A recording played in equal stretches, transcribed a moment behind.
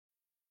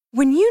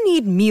When you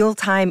need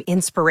mealtime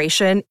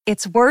inspiration,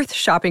 it's worth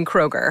shopping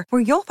Kroger,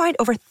 where you'll find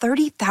over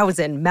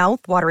 30,000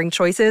 mouth-watering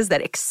choices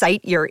that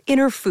excite your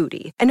inner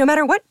foodie. And no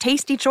matter what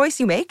tasty choice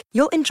you make,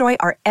 you'll enjoy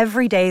our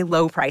everyday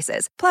low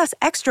prices, plus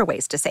extra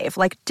ways to save,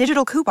 like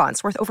digital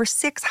coupons worth over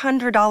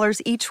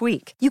 $600 each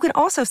week. You can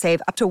also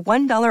save up to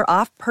 $1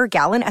 off per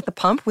gallon at the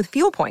pump with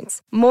fuel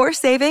points. More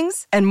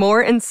savings and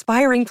more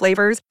inspiring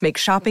flavors make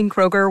shopping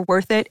Kroger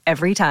worth it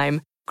every time.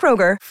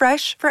 Kroger,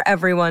 fresh for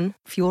everyone.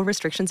 Fuel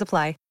restrictions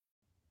apply.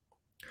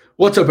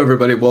 What's up,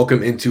 everybody?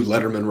 Welcome into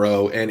Letterman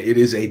Row, and it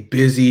is a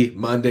busy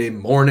Monday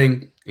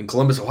morning in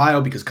Columbus,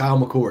 Ohio, because Kyle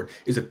McCord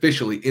is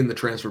officially in the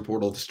transfer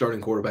portal, the starting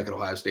quarterback at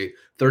Ohio State.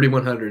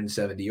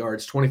 3,170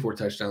 yards, 24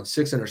 touchdowns,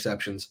 6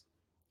 interceptions,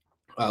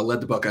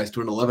 led the Buckeyes to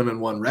an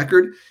 11-1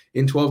 record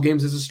in 12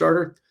 games as a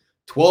starter,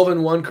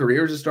 12-1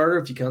 career as a starter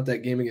if you count that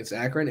game against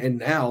Akron, and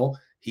now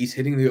he's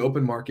hitting the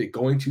open market,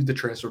 going to the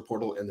transfer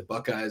portal, and the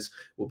Buckeyes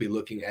will be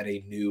looking at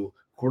a new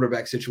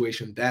quarterback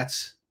situation.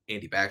 That's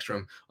Andy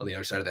Backstrom on the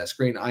other side of that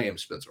screen. I am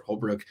Spencer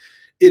Holbrook.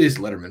 It is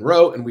Letterman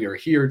Row, and we are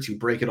here to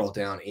break it all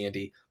down,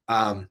 Andy.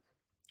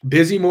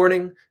 Busy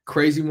morning,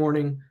 crazy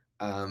morning.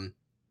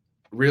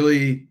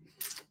 Really,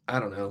 I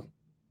don't know,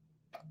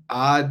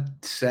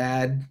 odd,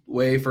 sad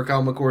way for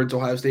Kyle McCord's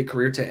Ohio State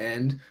career to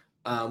end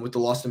with the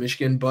loss to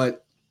Michigan.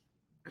 But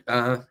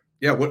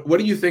yeah, what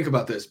do you think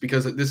about this?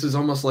 Because this is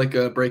almost like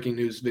a breaking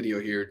news video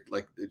here,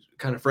 like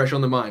kind of fresh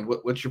on the mind.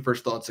 What's your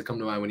first thoughts that come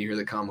to mind when you hear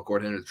that Kyle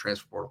McCord entered the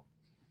transfer portal?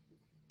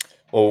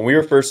 Well, when we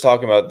were first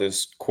talking about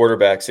this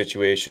quarterback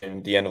situation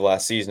at the end of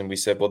last season, we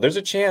said, well, there's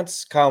a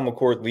chance Kyle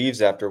McCord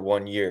leaves after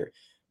 1 year.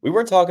 We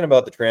weren't talking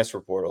about the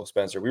transfer portal,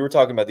 Spencer. We were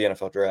talking about the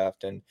NFL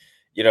draft. And,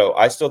 you know,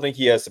 I still think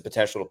he has the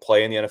potential to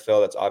play in the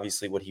NFL. That's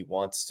obviously what he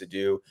wants to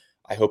do.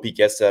 I hope he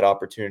gets that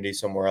opportunity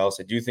somewhere else.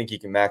 I do think he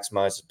can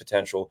maximize his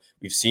potential.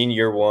 We've seen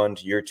year 1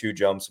 to year 2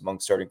 jumps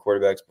among starting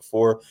quarterbacks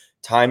before,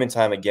 time and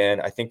time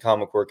again. I think Kyle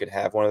McCord could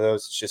have one of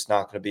those. It's just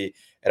not going to be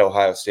at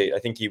Ohio State. I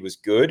think he was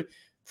good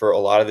for a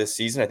lot of this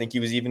season. I think he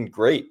was even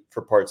great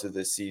for parts of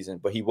this season,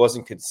 but he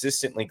wasn't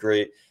consistently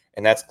great,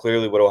 and that's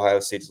clearly what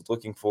Ohio State is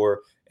looking for,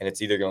 and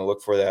it's either going to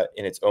look for that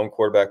in its own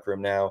quarterback room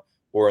now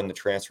or in the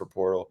transfer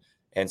portal.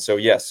 And so,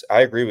 yes,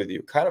 I agree with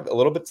you. Kind of a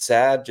little bit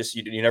sad. Just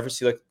you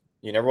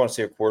never want to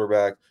see a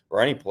quarterback or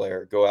any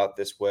player go out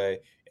this way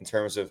in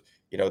terms of,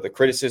 you know, the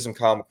criticism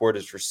Kyle McCord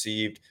has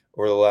received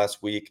over the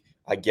last week.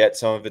 I get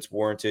some of it's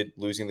warranted,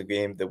 losing the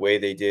game the way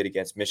they did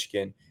against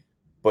Michigan.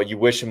 But you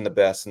wish him the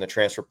best in the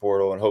transfer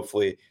portal, and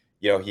hopefully,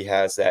 you know, he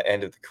has that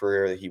end of the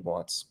career that he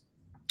wants.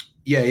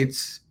 Yeah, it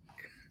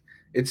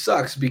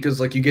sucks because,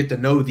 like, you get to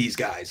know these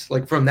guys.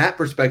 Like, from that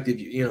perspective,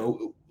 you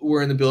know,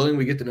 we're in the building,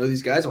 we get to know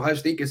these guys. Ohio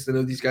State gets to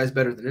know these guys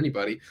better than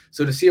anybody.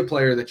 So to see a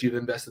player that you've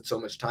invested so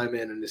much time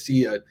in, and to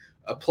see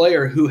a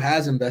player who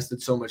has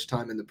invested so much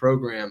time in the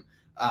program,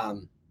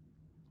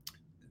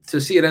 to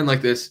see it end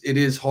like this, it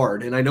is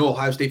hard. And I know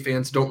Ohio State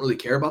fans don't really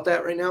care about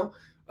that right now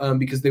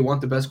because they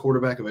want the best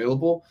quarterback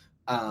available.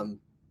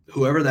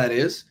 Whoever that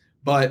is,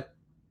 but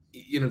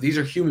you know, these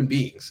are human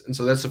beings. And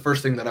so that's the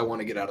first thing that I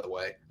want to get out of the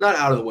way. Not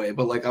out of the way,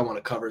 but like I want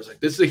to cover is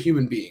like, this is a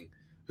human being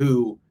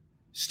who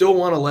still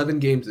won 11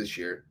 games this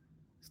year,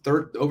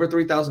 over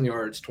 3,000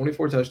 yards,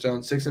 24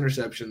 touchdowns, 6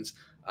 interceptions,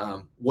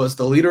 was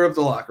the leader of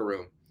the locker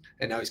room,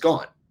 and now he's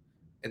gone.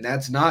 And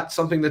that's not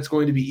something that's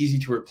going to be easy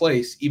to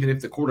replace, even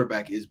if the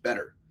quarterback is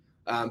better.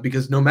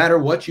 Because no matter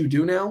what you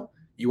do now,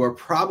 you are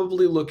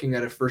probably looking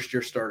at a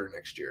first-year starter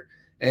next year.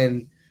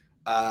 And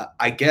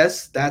I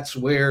guess that's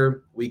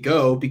where we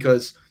go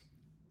because,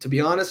 to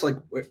be honest, like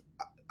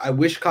I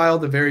wish Kyle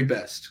the very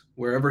best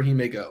wherever he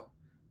may go,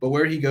 but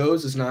where he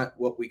goes is not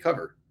what we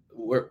cover.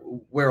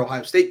 Where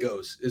Ohio State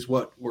goes is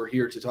what we're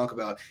here to talk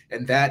about,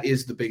 and that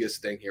is the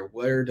biggest thing here.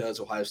 Where does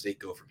Ohio State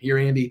go from here,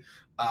 Andy?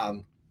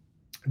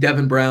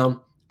 Devin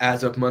Brown,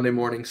 as of Monday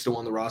morning, still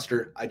on the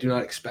roster. I do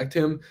not expect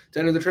him to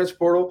enter the transfer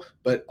portal,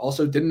 but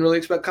also didn't really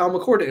expect Kyle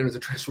McCord to enter the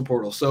transfer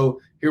portal. So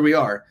here we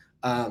are.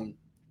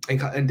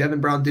 And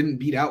Devin Brown didn't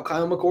beat out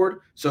Kyle McCord,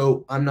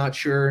 so I'm not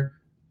sure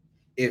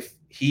if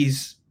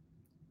he's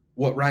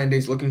what Ryan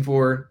Day's looking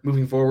for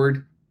moving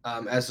forward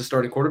as the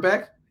starting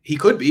quarterback. He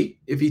could be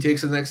if he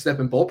takes the next step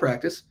in bowl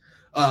practice.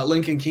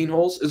 Lincoln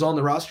Keenholz is on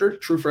the roster,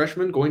 true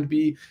freshman, going to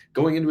be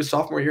going into his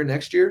sophomore year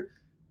next year.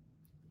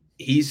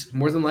 He's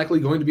more than likely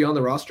going to be on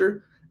the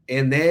roster.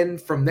 And then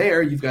from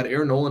there, you've got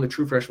Aaron Nolan, a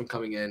true freshman,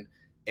 coming in.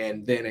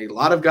 And then a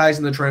lot of guys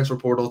in the transfer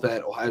portal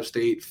that Ohio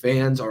State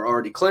fans are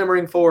already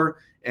clamoring for,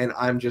 and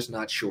I'm just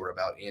not sure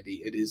about,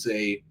 Andy. It's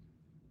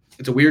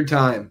a weird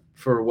time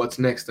for what's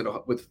next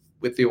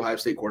with the Ohio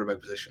State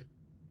quarterback position.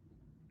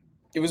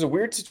 It was a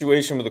weird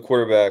situation with the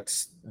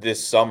quarterbacks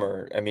this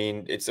summer. I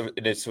mean, it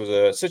was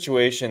a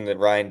situation that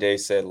Ryan Day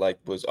said like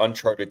was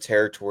uncharted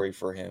territory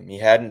for him. He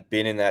hadn't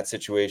been in that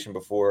situation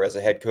before as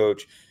a head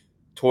coach,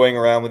 toying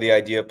around with the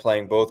idea of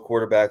playing both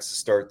quarterbacks to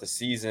start the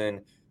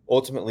season.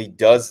 Ultimately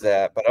does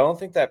that, but I don't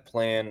think that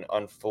plan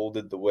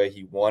unfolded the way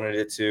he wanted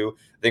it to.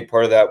 I think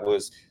part of that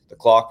was the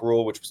clock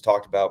rule, which was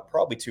talked about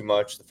probably too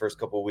much the first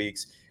couple of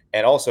weeks,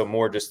 And also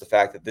more just the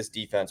fact that this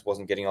defense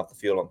wasn't getting off the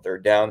field on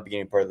third down the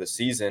beginning part of the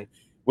season,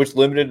 which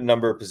limited the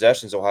number of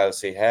possessions Ohio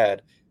State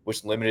had,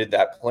 which limited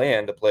that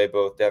plan to play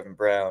both Devin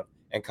Brown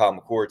and Kyle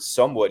McCord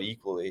somewhat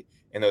equally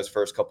in those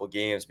first couple of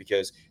games,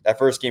 because that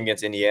first game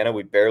against Indiana,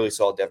 we barely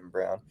saw Devin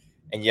Brown.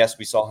 And yes,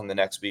 we saw him the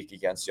next week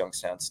against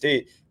Youngstown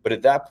State. But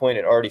at that point,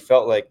 it already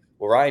felt like,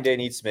 well, Ryan Day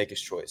needs to make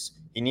his choice.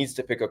 He needs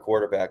to pick a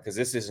quarterback because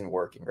this isn't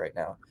working right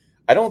now.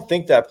 I don't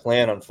think that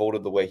plan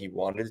unfolded the way he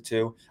wanted it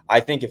to. I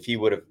think if he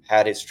would have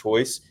had his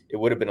choice, it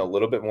would have been a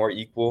little bit more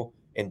equal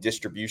in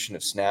distribution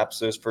of snaps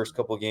those first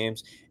couple of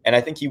games. And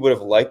I think he would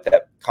have liked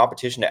that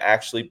competition to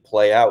actually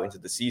play out into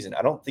the season.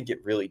 I don't think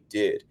it really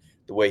did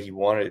the way he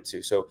wanted it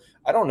to. So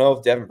I don't know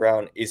if Devin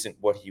Brown isn't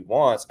what he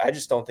wants. I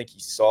just don't think he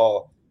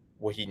saw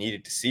what he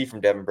needed to see from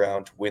Devin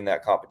Brown to win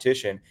that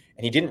competition.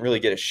 And he didn't really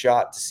get a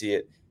shot to see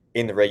it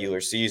in the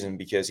regular season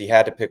because he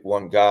had to pick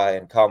one guy,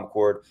 and Kyle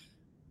McCord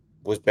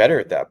was better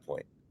at that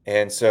point.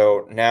 And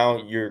so now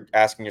you're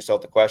asking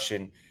yourself the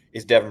question,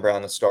 is Devin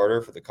Brown the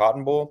starter for the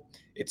Cotton Bowl?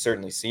 It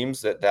certainly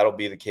seems that that'll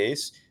be the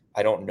case.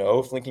 I don't know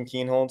if Lincoln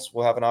Kienholz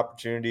will have an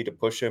opportunity to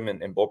push him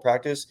in bowl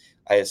practice.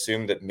 I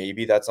assume that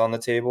maybe that's on the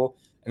table.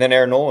 And then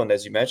Aaron Noland,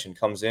 as you mentioned,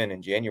 comes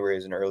in January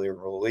as an early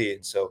enrollee.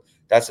 And so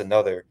that's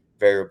another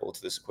variable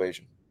to this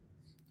equation.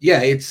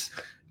 Yeah,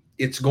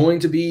 it's going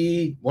to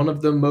be one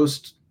of the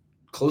most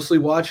closely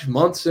watched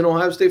months in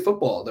Ohio State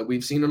football that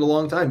we've seen in a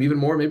long time, even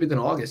more maybe than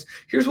August.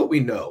 Here's what we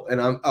know, and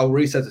I'll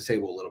reset the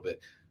table a little bit.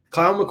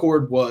 Kyle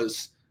McCord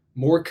was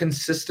more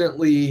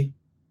consistently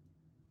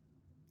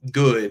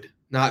good,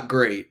 not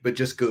great, but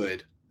just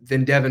good,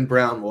 than Devin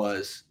Brown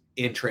was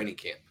in training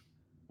camp.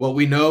 What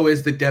we know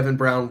is that Devin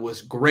Brown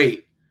was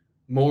great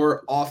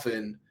more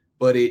often,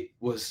 but it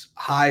was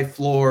high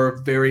floor,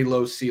 very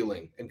low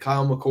ceiling. And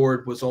Kyle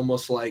McCord was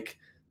almost like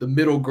the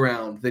middle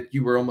ground that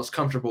you were almost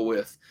comfortable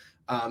with.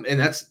 And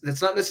that's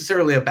not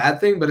necessarily a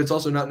bad thing, but it's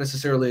also not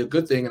necessarily a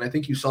good thing. And I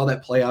think you saw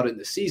that play out in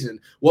the season.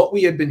 What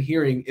we had been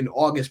hearing in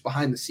August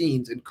behind the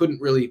scenes and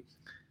couldn't really,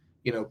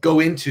 go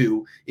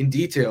into in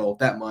detail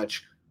that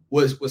much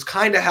was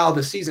kind of how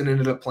the season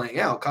ended up playing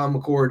out. Kyle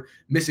McCord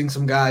missing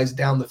some guys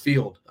down the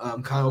field.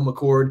 Kyle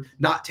McCord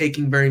not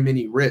taking very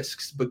many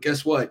risks. But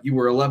guess what? You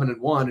were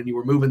 11-1 and you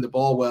were moving the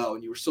ball well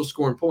and you were still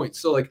scoring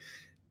points. So like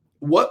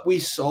what we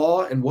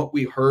saw and what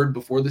we heard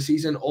before the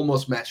season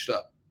almost matched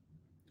up.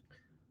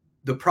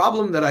 The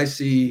problem that I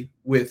see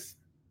with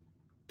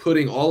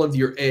putting all of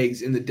your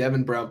eggs in the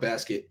Devin Brown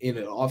basket in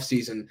an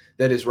offseason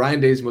that is Ryan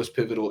Day's most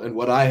pivotal and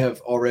what I have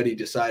already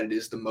decided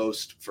is the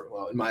most,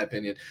 in my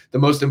opinion, the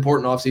most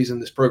important offseason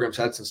this program's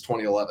had since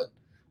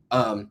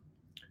 2011,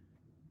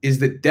 is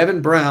that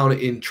Devin Brown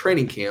in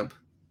training camp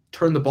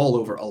turned the ball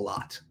over a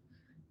lot.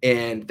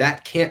 And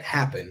that can't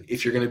happen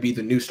if you're going to be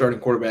the new starting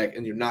quarterback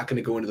and you're not going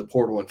to go into the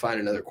portal and find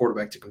another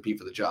quarterback to compete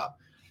for the job.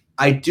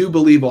 I do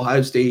believe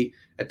Ohio State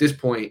at this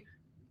point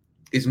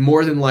is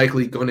more than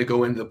likely going to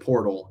go into the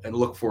portal and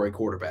look for a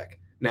quarterback.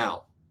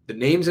 Now, the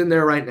names in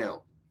there right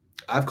now,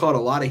 I've caught a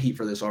lot of heat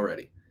for this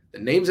already. The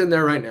names in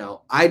there right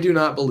now, I do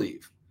not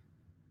believe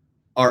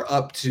are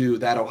up to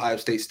that Ohio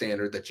State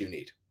standard that you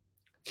need.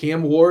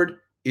 Cam Ward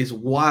is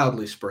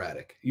wildly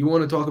sporadic. You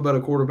want to talk about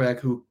a quarterback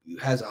who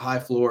has a high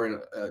floor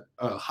and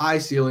a high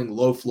ceiling,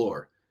 low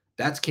floor.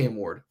 That's Cam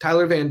Ward.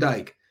 Tyler Van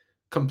Dyke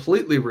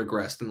completely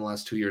regressed in the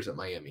last 2 years at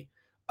Miami.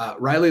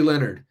 Riley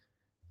Leonard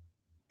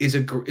is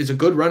a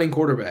good running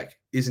quarterback,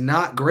 is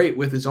not great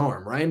with his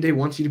arm. Ryan Day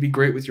wants you to be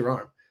great with your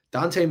arm.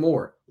 Dante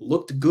Moore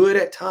looked good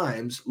at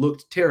times,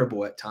 looked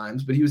terrible at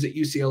times, but he was at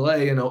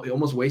UCLA and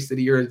almost wasted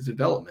a year of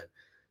development.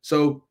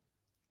 So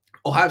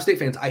Ohio State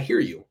fans, I hear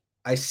you.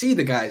 I see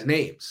the guys'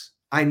 names.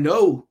 I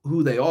know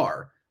who they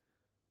are.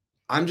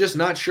 I'm just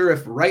not sure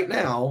if right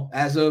now,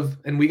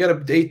 and we got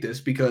to date this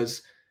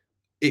because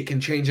it can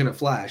change in a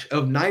flash,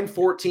 of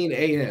 9:14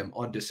 a.m.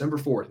 on December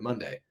 4th,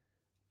 Monday,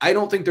 I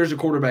don't think there's a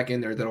quarterback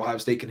in there that Ohio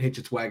State can hitch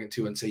its wagon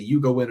to and say, you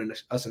go win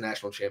us a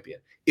national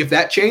champion. If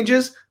that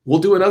changes, we'll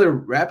do another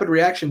rapid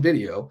reaction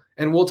video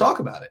and we'll talk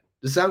about it.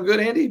 Does that sound good,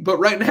 Andy? But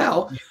right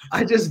now,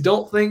 I just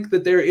don't think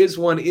that there is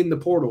one in the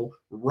portal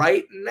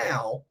right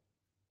now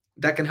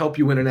that can help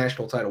you win a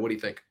national title. What do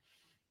you think?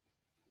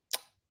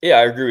 Yeah,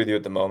 I agree with you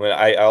at the moment.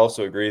 I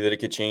also agree that it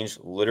could change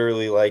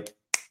literally like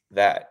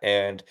that.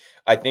 And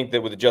I think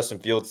that with the Justin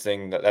Fields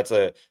thing, that's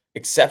a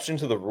exception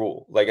to the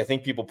rule. Like, I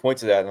think people point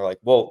to that and they're like,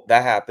 well,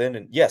 that happened.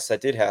 And yes, that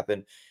did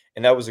happen.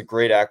 And that was a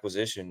great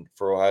acquisition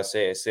for Ohio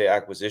State. I say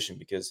acquisition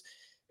because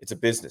it's a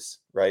business,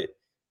 right?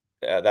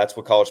 That's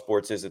what college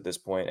sports is at this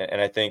point. And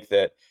I think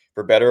that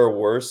for better or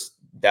worse,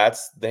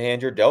 that's the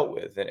hand you're dealt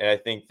with. And I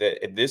think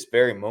that at this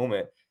very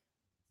moment,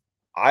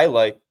 I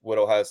like what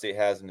Ohio State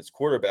has in its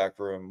quarterback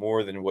room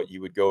more than what you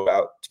would go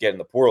out to get in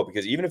the portal,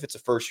 because even if it's a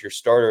first-year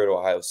starter at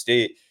Ohio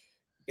State,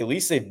 at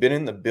least they've been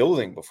in the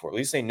building before. At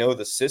least they know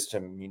the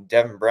system. I mean,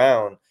 Devin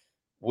Brown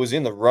was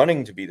in the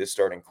running to be the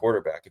starting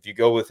quarterback. If you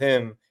go with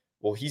him,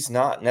 well, he's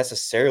not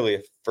necessarily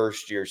a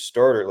first-year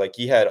starter. Like,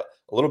 he had a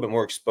little bit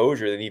more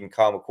exposure than even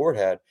Kyle McCord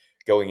had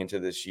going into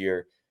this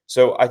year.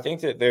 So I think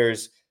that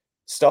there's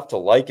stuff to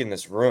like in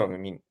this room. I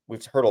mean,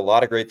 we've heard a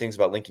lot of great things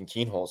about Lincoln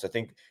Keenholz. I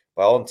think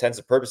by all intents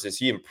and purposes,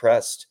 he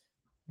impressed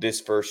this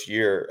first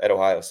year at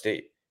Ohio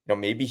State.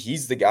 Maybe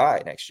he's the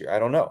guy next year. I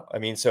don't know. I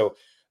mean, so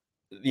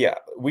yeah,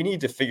 we need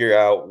to figure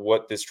out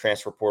what this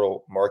transfer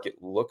portal market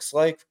looks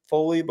like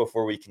fully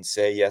before we can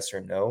say yes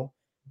or no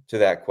to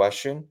that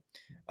question.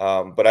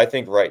 But I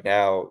think right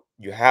now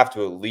you have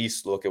to at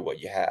least look at what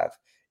you have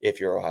if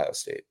you're Ohio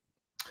State.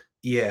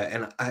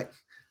 Yeah, and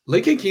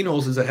Lincoln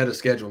Keenholz is ahead of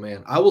schedule,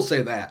 man. I will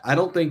say that. I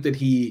don't think that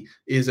he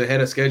is ahead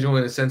of schedule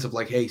in a sense of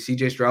like, hey,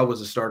 CJ Stroud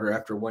was a starter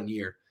after 1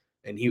 year,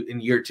 and he in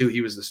year 2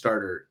 he was the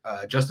starter.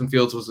 Justin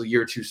Fields was a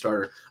year 2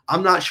 starter.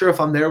 I'm not sure if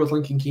I'm there with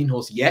Lincoln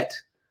Keenholz yet,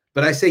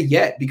 but I say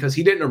yet because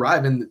he didn't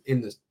arrive in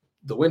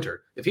the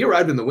winter. If he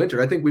arrived in the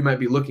winter, I think we might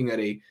be looking at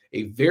a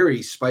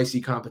very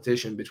spicy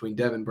competition between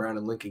Devin Brown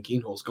and Lincoln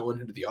Keenholz going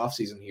into the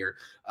offseason here.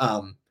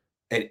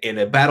 And in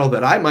a battle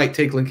that I might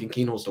take Lincoln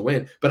Keenholz to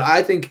win. But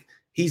I think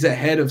he's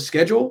ahead of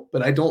schedule,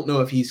 but I don't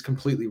know if he's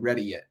completely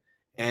ready yet.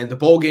 And the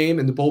bowl game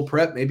and the bowl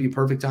prep may be a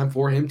perfect time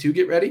for him to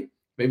get ready.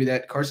 Maybe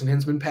that Carson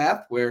Hinsman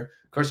path where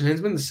Carson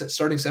Hinsman, the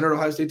starting center at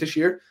Ohio State this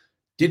year,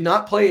 did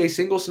not play a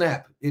single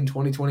snap in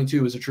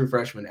 2022 as a true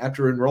freshman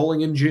after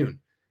enrolling in June.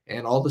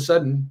 And all of a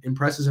sudden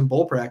impresses in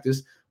bowl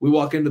practice. We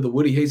walk into the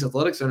Woody Hayes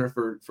Athletic Center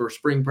for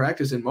spring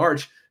practice in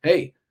March.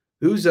 Hey,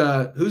 who's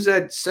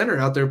that center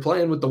out there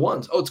playing with the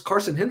ones? Oh, it's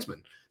Carson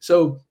Hinsman.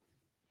 So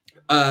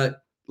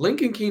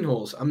Lincoln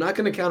Keenholz, I'm not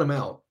going to count him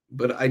out,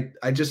 but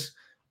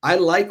I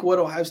like what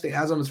Ohio State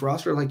has on its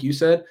roster. Like you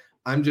said,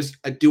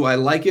 do I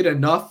like it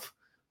enough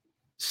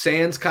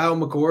sans Kyle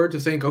McCord to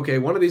think, okay,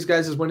 one of these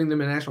guys is winning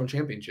them a national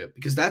championship?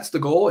 Because that's the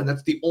goal, and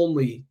that's the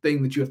only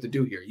thing that you have to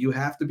do here. You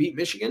have to beat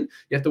Michigan.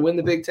 You have to win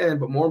the Big Ten,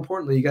 but more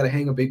importantly, you got to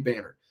hang a big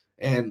banner.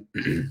 And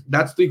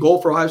that's the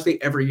goal for Ohio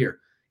State every year.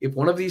 If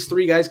one of these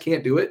 3 guys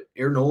can't do it,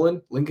 Aaron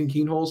Nolan, Lincoln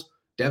Keenholz,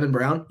 Devin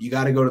Brown, you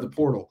got to go to the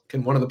portal.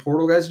 Can one of the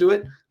portal guys do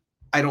it?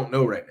 I don't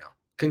know right now.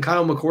 Can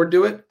Kyle McCord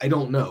do it? I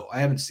don't know. I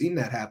haven't seen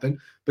that happen,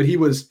 but he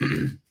was,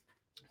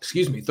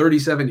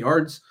 37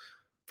 yards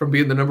from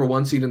being the number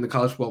 1 seed in the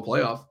college football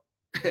playoff.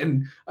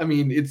 And I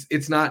mean,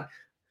 it's not,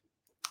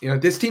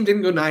 this team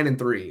didn't go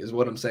 9-3 is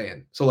what I'm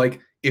saying. So like,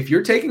 if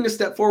you're taking a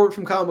step forward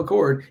from Kyle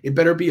McCord, it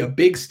better be a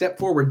big step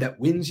forward that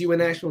wins you a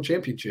national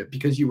championship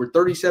because you were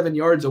 37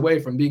 yards away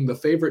from being the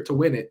favorite to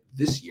win it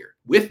this year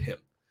with him.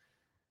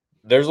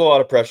 There's a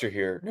lot of pressure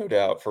here, no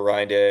doubt, for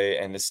Ryan Day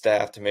and the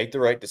staff to make the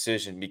right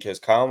decision because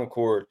Kyle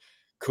McCord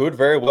could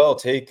very well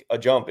take a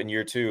jump in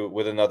year 2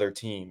 with another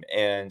team.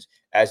 And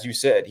as you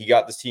said, he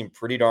got this team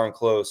pretty darn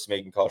close to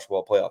making college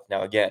football playoff.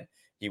 Now, again,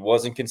 he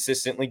wasn't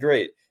consistently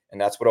great, and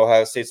that's what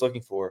Ohio State's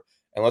looking for.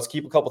 And let's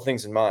keep a couple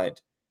things in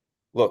mind.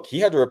 Look, he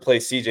had to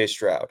replace CJ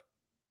Stroud,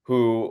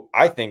 who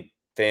I think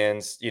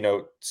fans,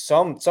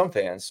 some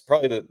fans,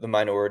 probably the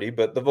minority,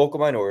 but the vocal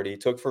minority,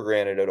 took for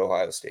granted at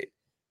Ohio State.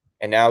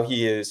 And now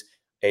he is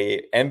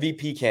a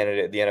MVP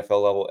candidate at the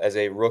NFL level as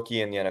a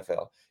rookie in the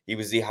NFL. He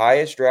was the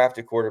highest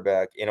drafted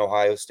quarterback in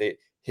Ohio State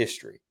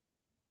history.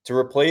 To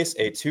replace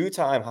a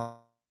 2-time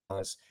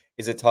finalist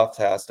is a tough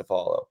task to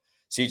follow.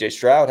 CJ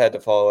Stroud had to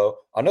follow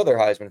another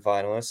Heisman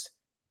finalist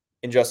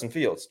in Justin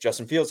Fields.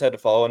 Justin Fields had to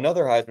follow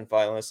another Heisman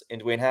finalist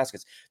in Dwayne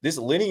Haskins. This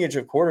lineage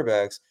of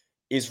quarterbacks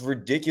is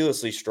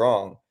ridiculously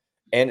strong.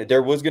 And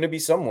there was going to be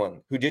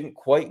someone who didn't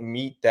quite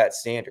meet that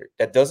standard.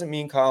 That doesn't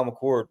mean Kyle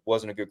McCord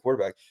wasn't a good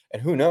quarterback.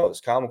 And who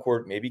knows, Kyle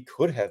McCord maybe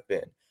could have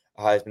been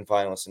a Heisman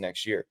finalist the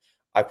next year.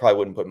 I probably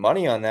wouldn't put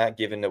money on that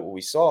given that what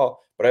we saw,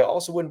 but I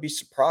also wouldn't be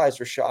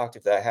surprised or shocked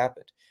if that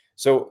happened.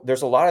 So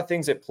there's a lot of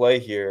things at play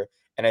here.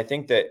 And I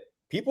think that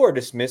people are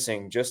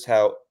dismissing just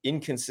how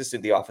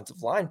inconsistent the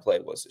offensive line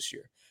play was this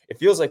year. It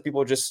feels like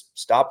people just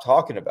stopped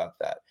talking about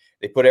that.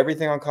 They put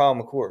everything on Kyle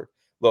McCord.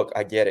 Look,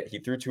 I get it. He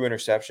threw 2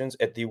 interceptions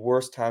at the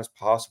worst times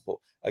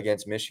possible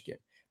against Michigan.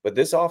 But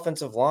this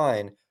offensive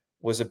line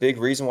was a big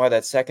reason why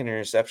that second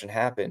interception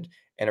happened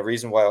and a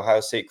reason why Ohio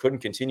State couldn't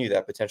continue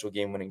that potential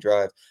game-winning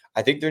drive.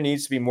 I think there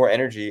needs to be more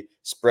energy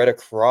spread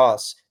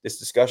across this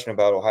discussion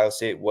about Ohio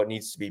State, what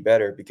needs to be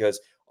better, because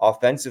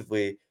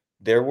offensively,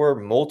 there were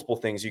multiple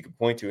things you could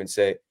point to and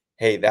say,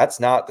 hey, that's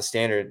not the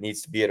standard it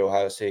needs to be at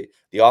Ohio State.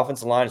 The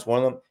offensive line is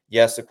one of them.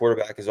 Yes, the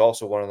quarterback is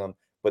also one of them.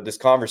 But this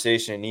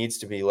conversation needs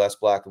to be less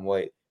black and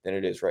white than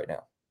it is right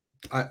now.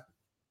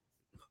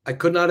 I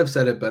could not have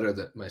said it better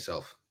than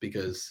myself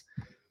because,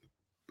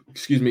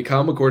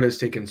 Kyle McCord has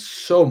taken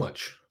so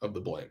much of the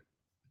blame.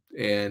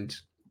 And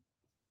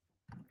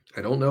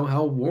I don't know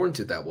how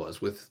warranted that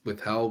was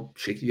with how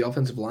shaky the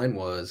offensive line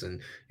was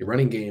and your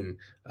running game.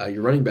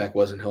 Your running back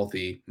wasn't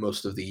healthy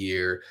most of the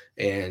year.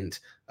 And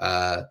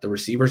the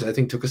receivers, I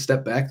think, took a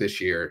step back this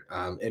year.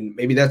 And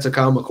maybe that's a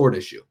Kyle McCord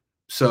issue.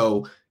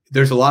 So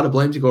there's a lot of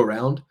blame to go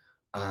around.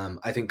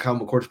 I think Kyle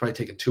McCord's probably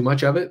taken too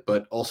much of it,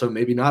 but also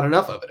maybe not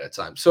enough of it at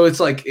times. So it's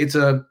like it's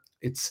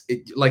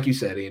like you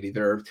said, Andy.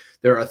 There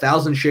are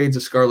 1,000 shades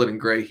of scarlet and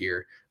gray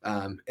here,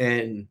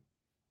 and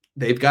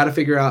they've got to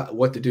figure out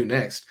what to do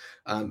next.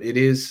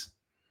 It's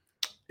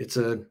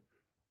a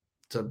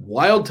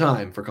wild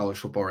time for college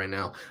football right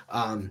now.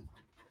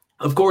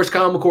 Of course,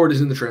 Kyle McCord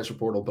is in the transfer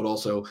portal, but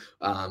also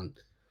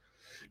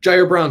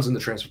Jair Brown's in the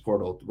transfer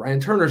portal. Ryan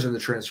Turner's in the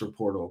transfer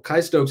portal. Kai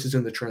Stokes is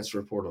in the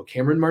transfer portal.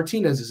 Cameron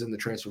Martinez is in the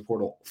transfer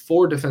portal.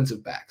 4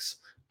 defensive backs.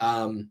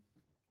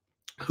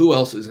 Who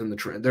else is in the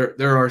transfer?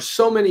 There are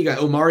so many guys.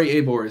 Omari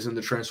Abor is in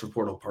the transfer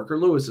portal. Parker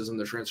Lewis is in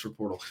the transfer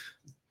portal.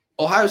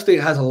 Ohio State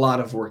has a lot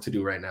of work to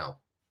do right now.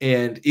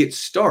 And it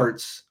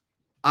starts,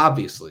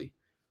 obviously,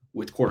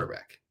 with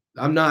quarterback.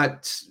 I'm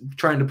not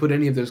trying to put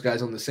any of those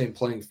guys on the same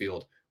playing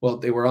field. Well,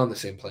 they were on the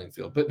same playing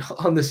field, but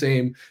on the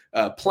same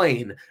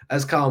plane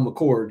as Kyle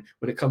McCord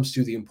when it comes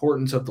to the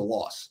importance of the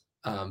loss.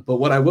 But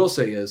what I will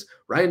say is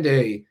Ryan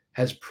Day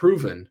has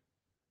proven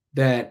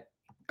that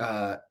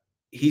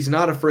he's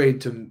not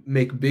afraid to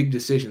make big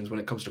decisions when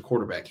it comes to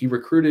quarterback. He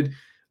recruited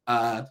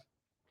Aaron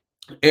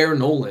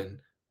Nolan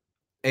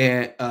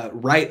and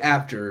right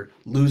after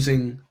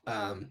losing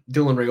Dylan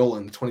Raiola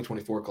in the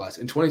 2024 class.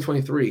 In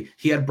 2023,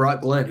 he had Brock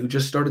Glenn, who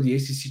just started the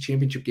ACC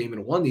championship game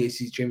and won the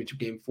ACC championship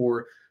game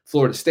for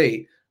Florida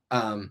State.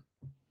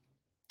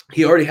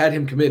 He already had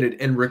him committed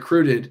and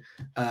recruited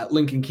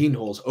Lincoln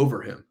Keenholz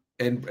over him.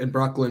 And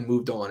Brock Glenn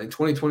moved on. In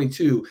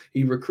 2022,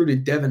 he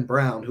recruited Devin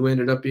Brown, who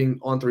ended up being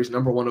On3's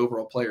 #1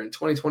 overall player. In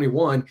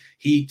 2021,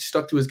 he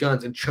stuck to his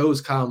guns and chose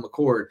Kyle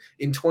McCord.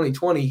 In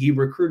 2020, he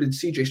recruited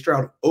C.J.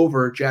 Stroud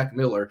over Jack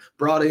Miller,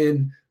 brought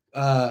in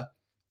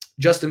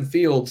Justin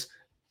Fields,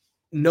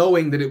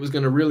 knowing that it was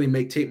going to really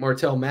make Tate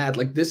Martell mad.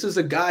 Like, this is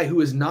a guy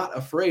who is not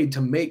afraid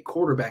to make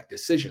quarterback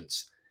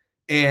decisions.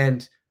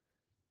 And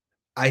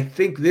I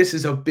think this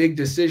is a big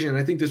decision.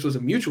 I think this was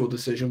a mutual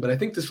decision, but I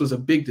think this was a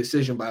big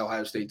decision by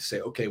Ohio State to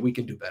say, okay, we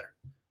can do better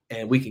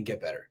and we can get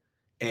better.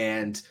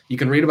 And you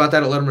can read about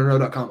that at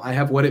lettermanrow.com. I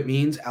have what it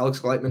means. Alex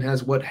Gleitman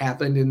has what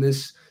happened in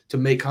this to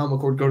make Kyle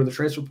McCord go to the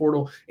transfer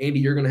portal. Andy,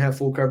 you're going to have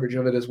full coverage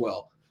of it as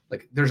well.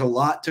 Like, there's a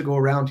lot to go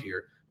around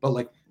here, but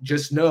like,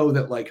 just know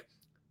that like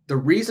the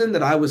reason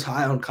that I was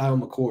high on Kyle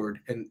McCord,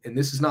 and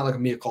this is not like a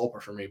mea culpa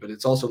for me, but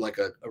it's also like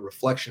a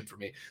reflection for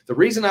me. The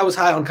reason I was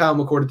high on Kyle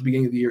McCord at the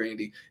beginning of the year,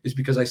 Andy, is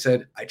because I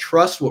said, I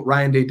trust what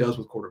Ryan Day does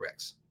with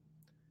quarterbacks.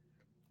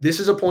 This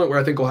is a point where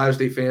I think Ohio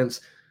State fans,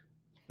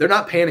 they're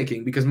not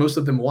panicking because most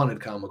of them wanted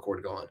Kyle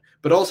McCord gone.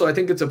 But also I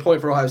think it's a point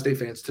for Ohio State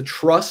fans to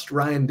trust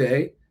Ryan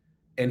Day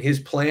and his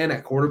plan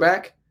at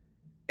quarterback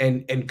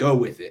and go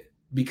with it,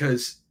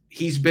 because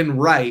he's been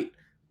right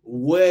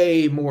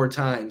way more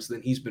times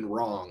than he's been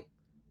wrong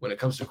when it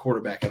comes to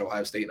quarterback at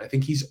Ohio State. And I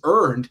think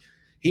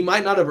he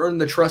might not have earned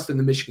the trust in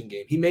the Michigan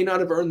game. He may not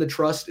have earned the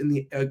trust in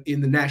the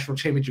national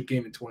championship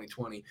game in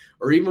 2020,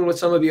 or even with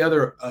some of the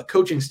other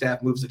coaching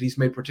staff moves that he's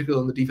made,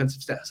 particularly on the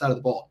defensive side of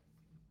the ball.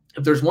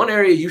 If there's one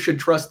area you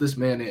should trust this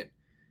man in,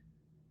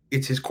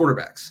 it's his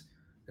quarterbacks.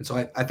 And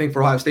so I think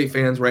for Ohio State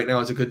fans right now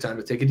is a good time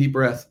to take a deep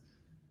breath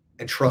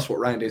and trust what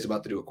Ryan Day is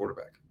about to do at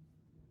quarterback.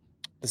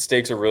 The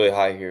stakes are really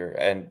high here.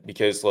 And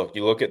because, look,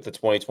 you look at the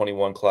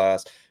 2021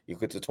 class, you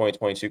look at the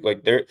 2022,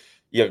 like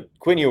you have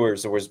Quinn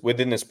Ewers was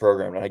within this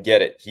program, and I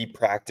get it. He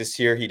practiced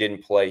here. He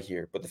didn't play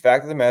here. But the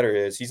fact of the matter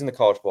is he's in the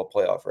college football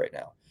playoff right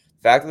now.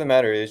 The fact of the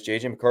matter is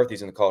J.J.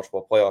 McCarthy's in the college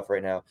football playoff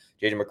right now.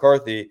 J.J.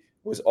 McCarthy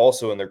was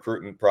also in the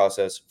recruitment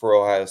process for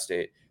Ohio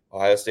State.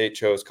 Ohio State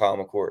chose Kyle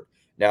McCord.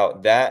 Now,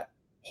 that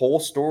whole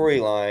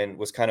storyline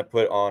was kind of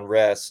put on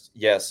rest.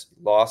 Yes,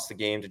 lost the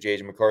game to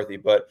J.J. McCarthy,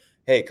 but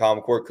hey, Kyle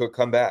McCord could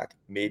come back.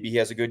 Maybe he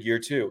has a good year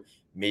too.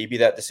 Maybe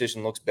that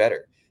decision looks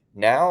better.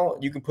 Now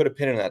you can put a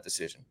pin in that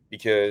decision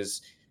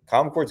because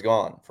Kyle McCord's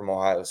gone from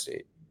Ohio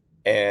State.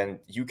 And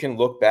you can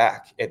look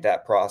back at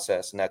that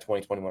process in that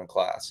 2021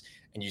 class,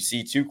 and you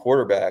see 2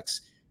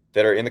 quarterbacks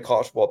that are in the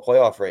college football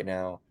playoff right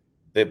now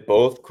that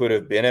both could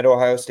have been at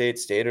Ohio State,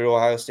 stayed at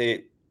Ohio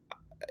State.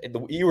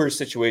 The Ewers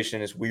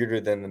situation is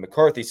weirder than the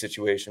McCarthy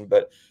situation,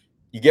 but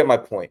you get my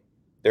point.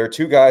 There are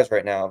 2 guys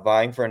right now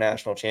vying for a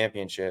national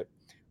championship.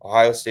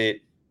 Ohio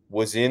State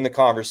was in the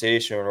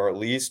conversation, or at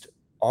least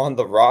on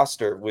the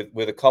roster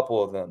with a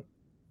couple of them.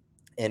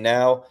 And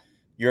now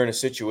you're in a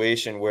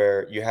situation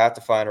where you have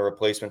to find a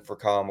replacement for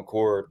Kyle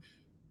McCord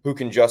who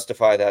can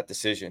justify that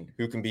decision,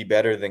 who can be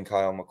better than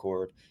Kyle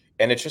McCord.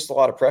 And it's just a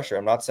lot of pressure.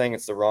 I'm not saying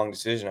it's the wrong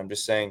decision. I'm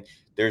just saying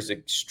there's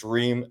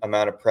extreme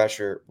amount of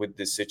pressure with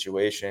this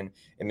situation.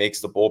 It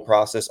makes the bowl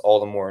process all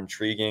the more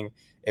intriguing.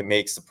 It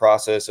makes the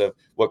process of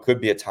what could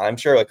be a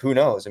timeshare. Like, who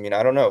knows? I mean,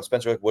 I don't know.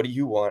 Spencer, like, what do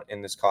you want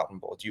in this Cotton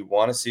Bowl? Do you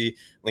want to see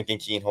Lincoln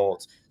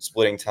Keenholz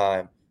splitting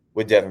time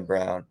with Devin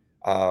Brown?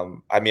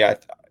 I mean,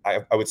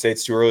 I would say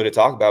it's too early to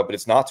talk about, but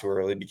it's not too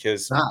early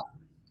because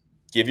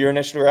give your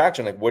initial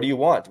reaction. Like, what do you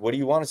want? What do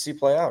you want to see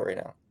play out right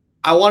now?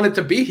 I want it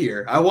to be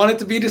here. I want it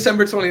to be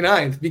December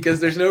 29th because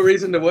there's no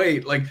reason to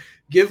wait. Like,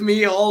 give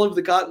me all of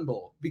the Cotton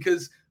Bowl,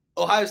 because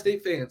Ohio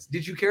State fans,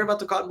 did you care about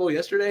the Cotton Bowl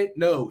yesterday?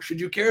 No. Should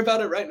you care about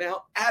it right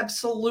now?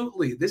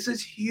 Absolutely. This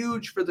is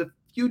huge for the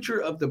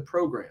future of the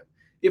program.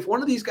 If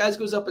one of these guys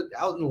goes out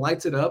and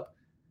lights it up,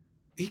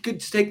 he could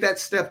take that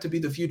step to be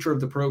the future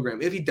of the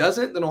program. If he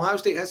doesn't, then Ohio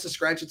State has to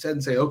scratch its head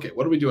and say, okay,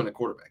 what are we doing at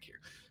quarterback here?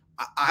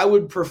 I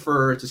would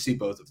prefer to see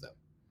both of them.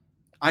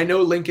 I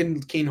know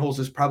Lincoln Keenholz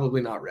is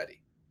probably not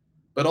ready,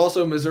 but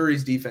also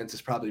Missouri's defense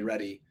is probably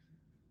ready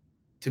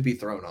to be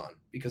thrown on,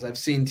 because I've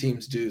seen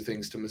teams do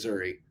things to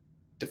Missouri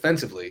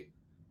defensively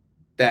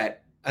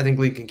that I think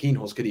Lincoln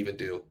Kienholz could even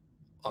do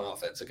on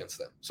offense against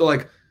them. So,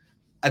 like,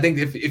 I think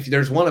if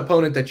there's one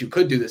opponent that you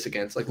could do this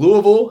against, like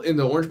Louisville in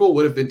the Orange Bowl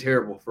would have been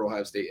terrible for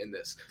Ohio State in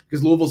this,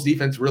 because Louisville's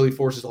defense really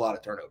forces a lot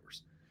of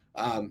turnovers.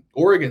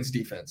 Oregon's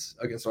defense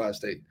against Ohio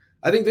State,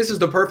 I think this is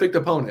the perfect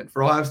opponent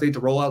for Ohio State to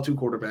roll out 2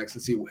 quarterbacks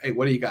and see, hey,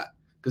 what do you got?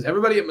 Because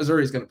everybody at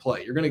Missouri is going to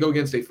play. You're going to go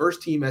against a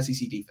first-team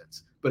SEC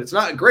defense, but it's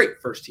not a great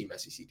first-team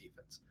SEC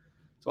defense.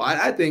 So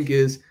I think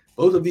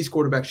both of these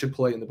quarterbacks should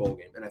play in the bowl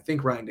game, and I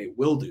think Ryan Day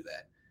will do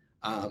that.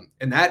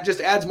 And that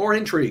just adds more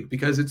intrigue,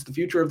 because it's the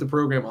future of the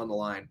program on the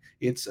line.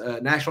 It's a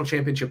national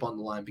championship on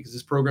the line, because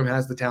this program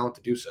has the talent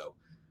to do so.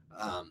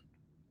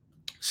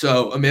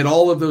 So amid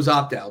all of those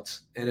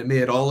opt-outs and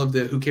amid all of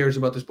the who cares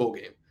about this bowl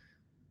game,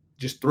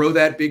 just throw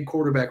that big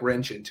quarterback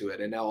wrench into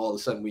it, and now all of a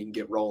sudden we can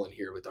get rolling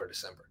here with our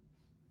December.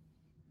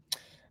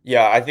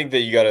 Yeah, I think that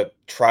you got to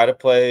try to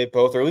play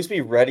both, or at least be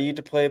ready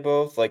to play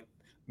both. Like,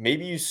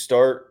 maybe you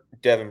start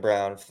Devin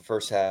Brown for the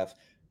first half,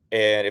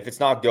 and if it's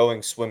not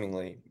going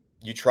swimmingly,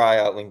 you try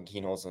out Lincoln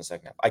Kienholz in the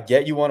second half. I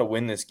get you want to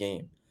win this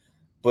game,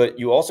 but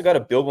you also got to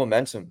build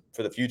momentum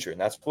for the future.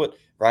 And that's what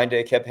Ryan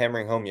Day kept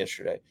hammering home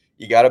yesterday.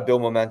 You got to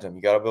build momentum.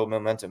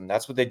 And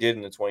that's what they did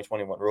in the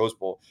 2021 Rose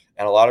Bowl.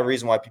 And a lot of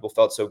reason why people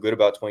felt so good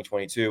about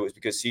 2022 is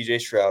because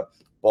CJ Stroud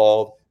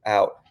balled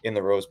out in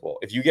the Rose Bowl.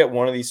 If you get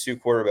one of these 2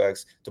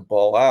 quarterbacks to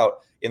ball out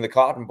in the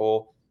Cotton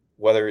Bowl,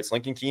 whether it's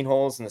Lincoln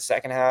Kienholz in the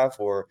second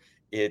half, or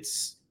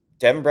it's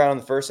Devin Brown in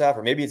the first half,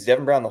 or maybe it's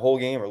Devin Brown the whole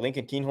game, or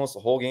Lincoln Kienholz the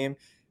whole game,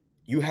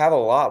 you have a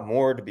lot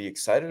more to be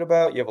excited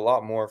about. You have a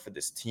lot more for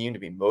this team to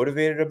be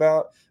motivated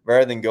about,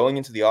 rather than going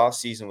into the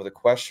offseason with a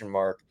question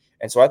mark.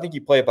 And so I think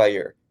you play it by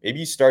ear. Maybe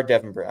you start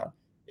Devin Brown.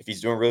 If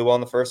he's doing really well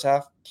in the first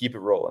half, keep it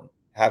rolling.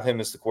 Have him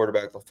as the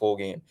quarterback the full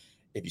game.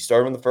 If you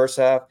start him in the first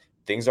half,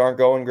 things aren't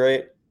going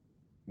great,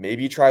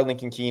 maybe you try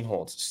Lincoln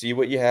Kienholz. See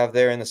what you have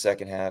there in the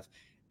second half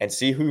and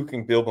see who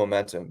can build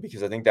momentum,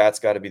 because I think that's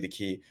got to be the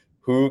key.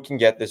 Who can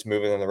get this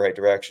moving in the right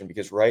direction?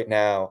 Because right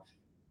now,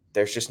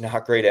 there's just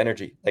not great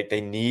energy. Like,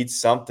 they need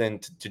something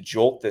to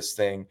jolt this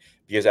thing,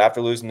 because after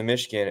losing to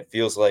Michigan, it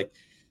feels like,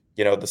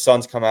 the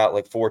sun's come out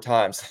like 4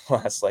 times the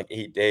last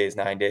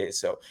 9 days.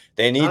 So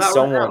they need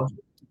someone.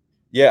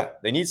 Yeah,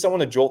 they need someone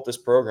to jolt this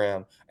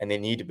program, and they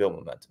need to build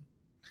momentum.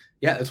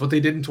 Yeah, that's what they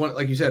did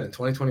like you said, in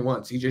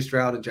 2021. CJ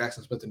Stroud and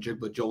Jackson Smith and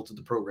Jigba jolted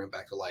the program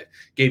back to life,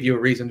 gave you a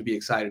reason to be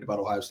excited about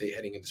Ohio State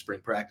heading into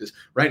spring practice.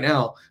 Right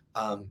now,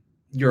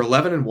 you're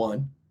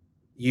 11-1.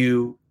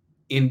 You,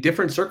 in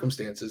different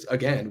circumstances,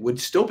 again,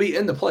 would still be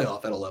in the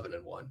playoff at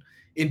 11-1.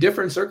 In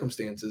different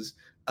circumstances,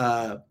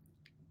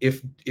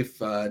 if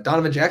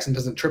Donovan Jackson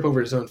doesn't trip over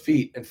his own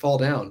feet and fall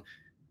down,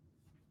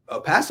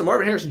 a pass to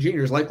Marvin Harrison Jr.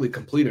 is likely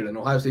completed, and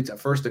Ohio State's at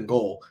 1st and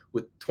goal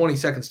with 20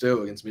 seconds to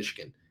go against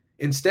Michigan.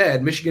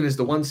 Instead, Michigan is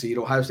the 1 seed,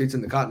 Ohio State's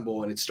in the Cotton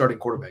Bowl, and its starting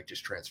quarterback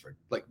just transferred.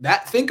 Like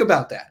that, think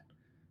about that.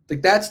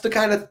 Like, that's the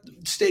kind of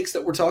stakes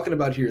that we're talking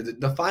about here.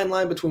 The fine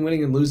line between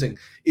winning and losing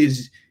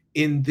is,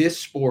 in this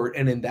sport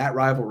and in that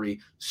rivalry,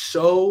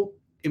 so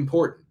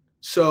important.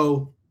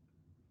 So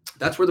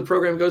that's where the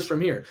program goes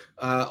from here.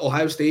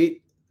 Ohio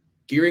State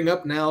gearing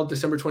up now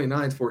December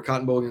 29th for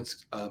Cotton Bowl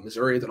against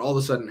Missouri, that all of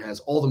a sudden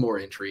has all the more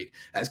intrigue,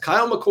 as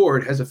Kyle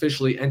McCord has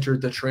officially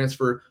entered the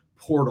transfer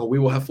portal. We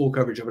will have full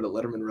coverage of it at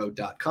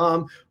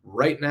lettermanrow.com.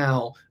 Right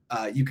now,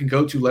 you can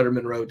go to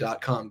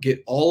lettermanrow.com,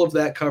 get all of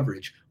that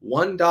coverage.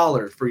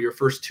 $1 for your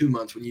first 2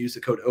 months when you use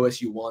the code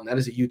OSU1. That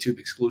is a YouTube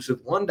exclusive.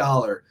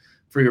 $1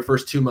 for your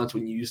first 2 months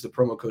when you use the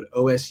promo code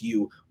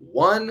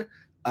OSU1.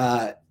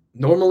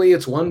 Normally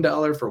it's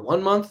 $1 for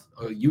 1 month.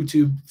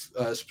 YouTube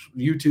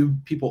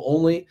people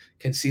only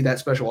can see that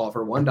special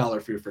offer.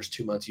 $1 for your first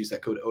 2 months. Use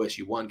that code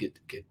OSU1.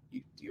 Get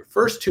your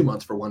first 2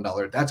 months for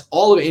 $1. That's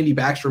all of Andy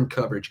Backstrom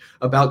coverage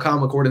about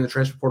Kyle McCord in the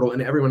transfer portal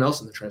and everyone else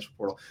in the transfer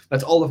portal.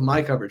 That's all of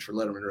my coverage for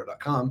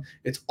lettermanrow.com.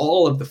 It's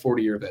all of the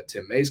 40-year vet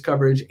Tim Mays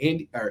coverage,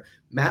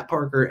 Matt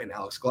Parker and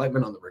Alex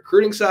Gleitman on the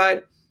recruiting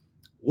side.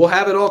 We'll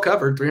have it all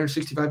covered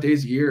 365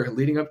 days a year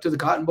leading up to the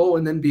Cotton Bowl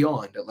and then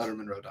beyond at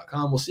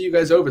lettermanrow.com. We'll see you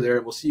guys over there,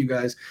 and we'll see you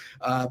guys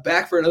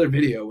back for another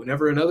video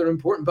whenever another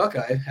important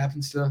Buckeye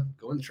happens to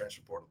go in the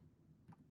transfer portal.